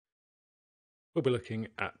We'll be looking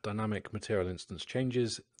at dynamic material instance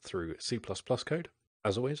changes through C++ code.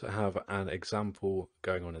 As always, I have an example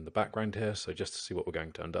going on in the background here, so just to see what we're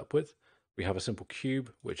going to end up with. We have a simple cube,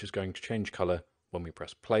 which is going to change color when we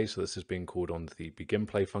press play, so this is being called on the begin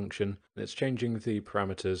play function, and it's changing the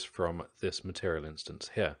parameters from this material instance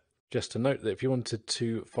here. Just to note that if you wanted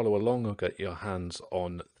to follow along or get your hands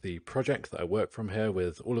on the project that I work from here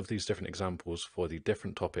with all of these different examples for the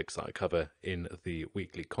different topics that I cover in the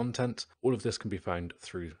weekly content, all of this can be found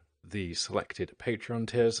through the selected Patreon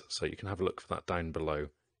tiers, so you can have a look for that down below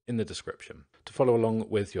in the description. To follow along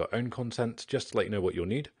with your own content, just to let you know what you'll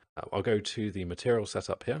need, I'll go to the material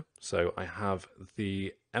setup here. So I have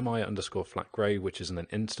the mi_flat gray, which is an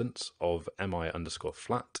instance of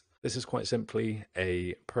mi_flat. This is quite simply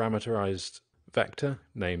a parameterized vector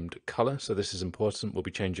named color. So this is important. We'll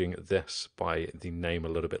be changing this by the name a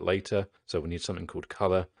little bit later. So we need something called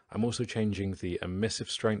color. I'm also changing the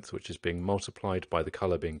emissive strength, which is being multiplied by the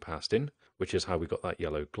color being passed in, which is how we got that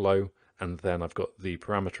yellow glow. And then I've got the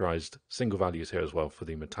parameterized single values here as well for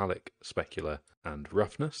the metallic, specular, and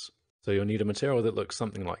roughness. So you'll need a material that looks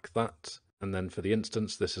something like that. And then for the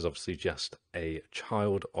instance, this is obviously just a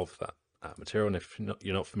child of that material. And if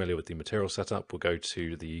you're not familiar with the material setup, we'll go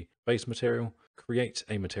to the base material, create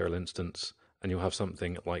a material instance, and you'll have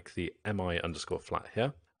something like the mi_flat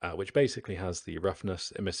here, which basically has the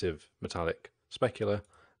roughness, emissive, metallic, specular,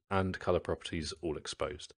 and color properties all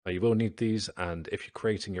exposed. Now you will need these, and if you're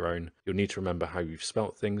creating your own, you'll need to remember how you've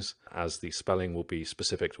spelt things, as the spelling will be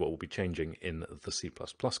specific to what will be changing in the C++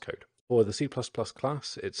 code. For the C++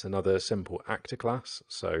 class, it's another simple actor class,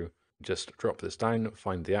 so just drop this down,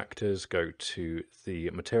 find the actors, go to the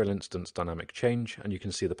material instance dynamic change, and you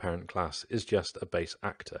can see the parent class is just a base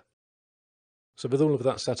actor. So with all of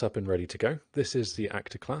that set up and ready to go, this is the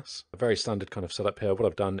actor class. A very standard kind of setup here. What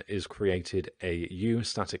I've done is created a U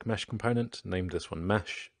static mesh component, named this one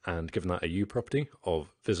mesh, and given that a U property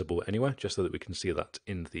of visible anywhere, just so that we can see that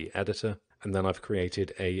in the editor. And then I've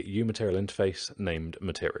created a U material interface named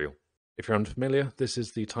material. If you're unfamiliar, this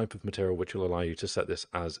is the type of material which will allow you to set this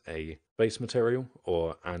as a base material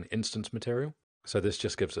or an instance material. So this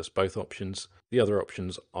just gives us both options. The other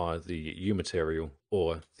options are the U material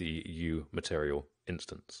or the U material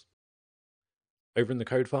instance. Over in the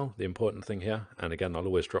code file, the important thing here, and again, I'll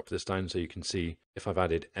always drop this down so you can see if I've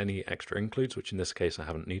added any extra includes, which in this case I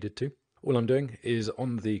haven't needed to. All I'm doing is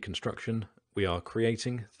on the construction, we are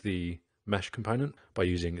creating the mesh component by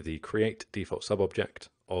using the create default subobject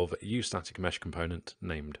of U static mesh component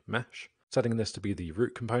named mesh, setting this to be the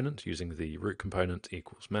root component using the root component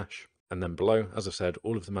equals mesh. And then below, as I said,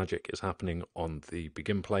 all of the magic is happening on the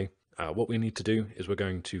begin play. What we need to do is we're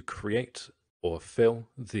going to create or fill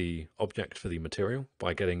the object for the material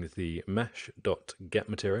by getting the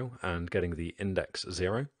mesh.getMaterial and getting the index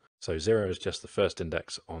 0. So 0 is just the first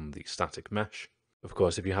index on the static mesh. Of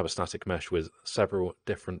course, if you have a static mesh with several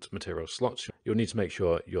different material slots, you'll need to make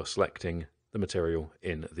sure you're selecting the material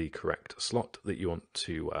in the correct slot that you want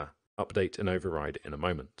to update and override in a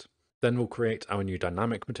moment. Then we'll create our new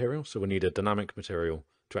dynamic material. So we'll need a dynamic material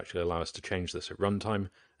to actually allow us to change this at runtime.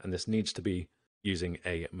 And this needs to be using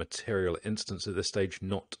a material instance at this stage,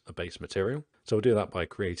 not a base material. So we'll do that by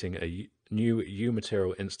creating a new U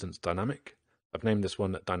material instance dynamic. I've named this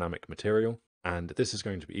one dynamic material, and this is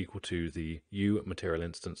going to be equal to the U material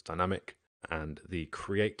instance dynamic and the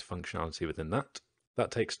create functionality within that. That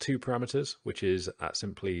takes two parameters, which is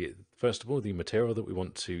simply, first of all, the material that we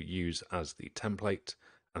want to use as the template,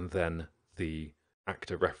 and then the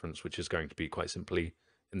actor reference, which is going to be quite simply,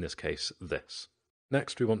 in this case, this.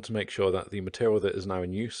 Next, we want to make sure that the material that is now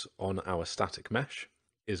in use on our static mesh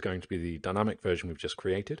is going to be the dynamic version we've just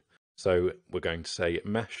created. So we're going to say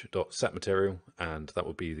mesh.setMaterial, and that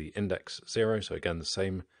will be the index 0. So again, the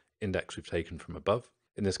same index we've taken from above.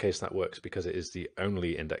 In this case, that works because it is the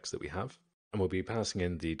only index that we have. And we'll be passing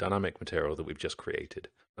in the dynamic material that we've just created.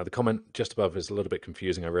 Now the comment just above is a little bit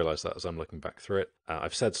confusing. I realize that as I'm looking back through it.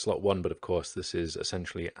 I've said slot 1, but of course this is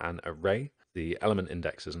essentially an array. The element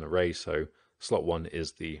index is an array, so slot 1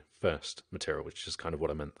 is the first material, which is kind of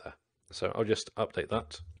what I meant there. So I'll just update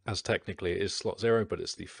that, as technically it is slot 0, but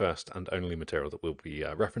it's the first and only material that we'll be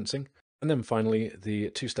referencing. And then finally, the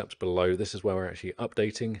 2 steps below, this is where we're actually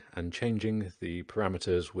updating and changing the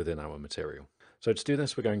parameters within our material. So to do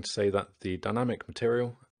this, we're going to say that the dynamic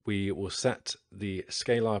material, we will set the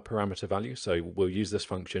scalar parameter value. So we'll use this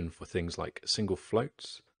function for things like single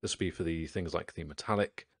floats. This will be for the things like the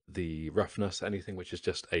metallic, the roughness, anything which is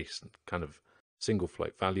just a kind of single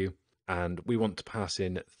float value. And we want to pass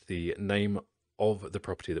in the name of the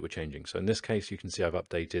property that we're changing. So in this case, you can see I've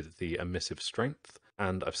updated the emissive strength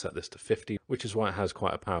and I've set this to 50, which is why it has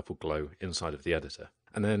quite a powerful glow inside of the editor.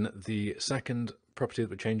 And then the second property that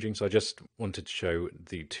we're changing, so I just wanted to show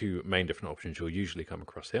the two main different options you'll usually come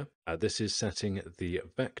across here. This is setting the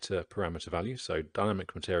vector parameter value, so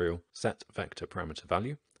dynamic material set vector parameter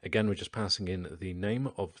value. Again, we're just passing in the name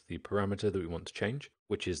of the parameter that we want to change,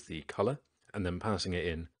 which is the color, and then passing it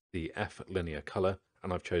in the F linear color,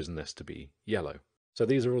 and I've chosen this to be yellow. So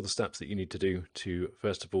these are all the steps that you need to do to,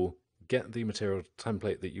 first of all, get the material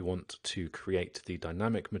template that you want to create the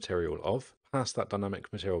dynamic material of, pass that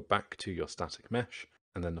dynamic material back to your static mesh,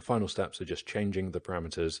 and then the final steps are just changing the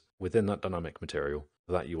parameters within that dynamic material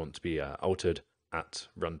that you want to be altered at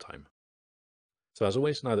runtime. So as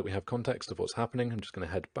always, now that we have context of what's happening, I'm just going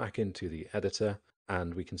to head back into the editor,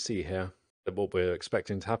 and we can see here that what we're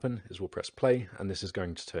expecting to happen is we'll press play, and this is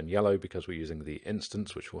going to turn yellow because we're using the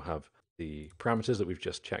instance, which will have the parameters that we've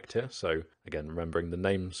just checked here. So again, remembering the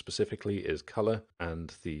name specifically is color,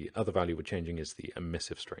 and the other value we're changing is the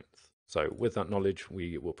emissive strength. So with that knowledge,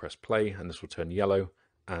 we will press play, and this will turn yellow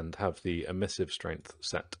and have the emissive strength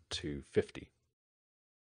set to 50.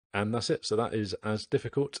 And that's it. So that is as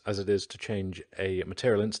difficult as it is to change a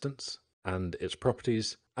material instance and its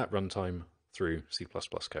properties at runtime through C++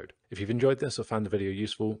 code. If you've enjoyed this or found the video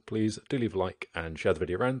useful, please do leave a like and share the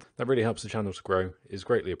video around. That really helps the channel to grow, is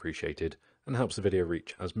greatly appreciated, and helps the video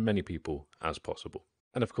reach as many people as possible.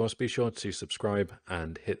 And of course, be sure to subscribe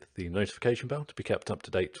and hit the notification bell to be kept up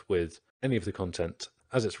to date with any of the content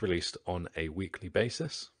as it's released on a weekly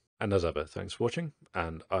basis. And as ever, thanks for watching,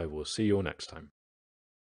 and I will see you all next time.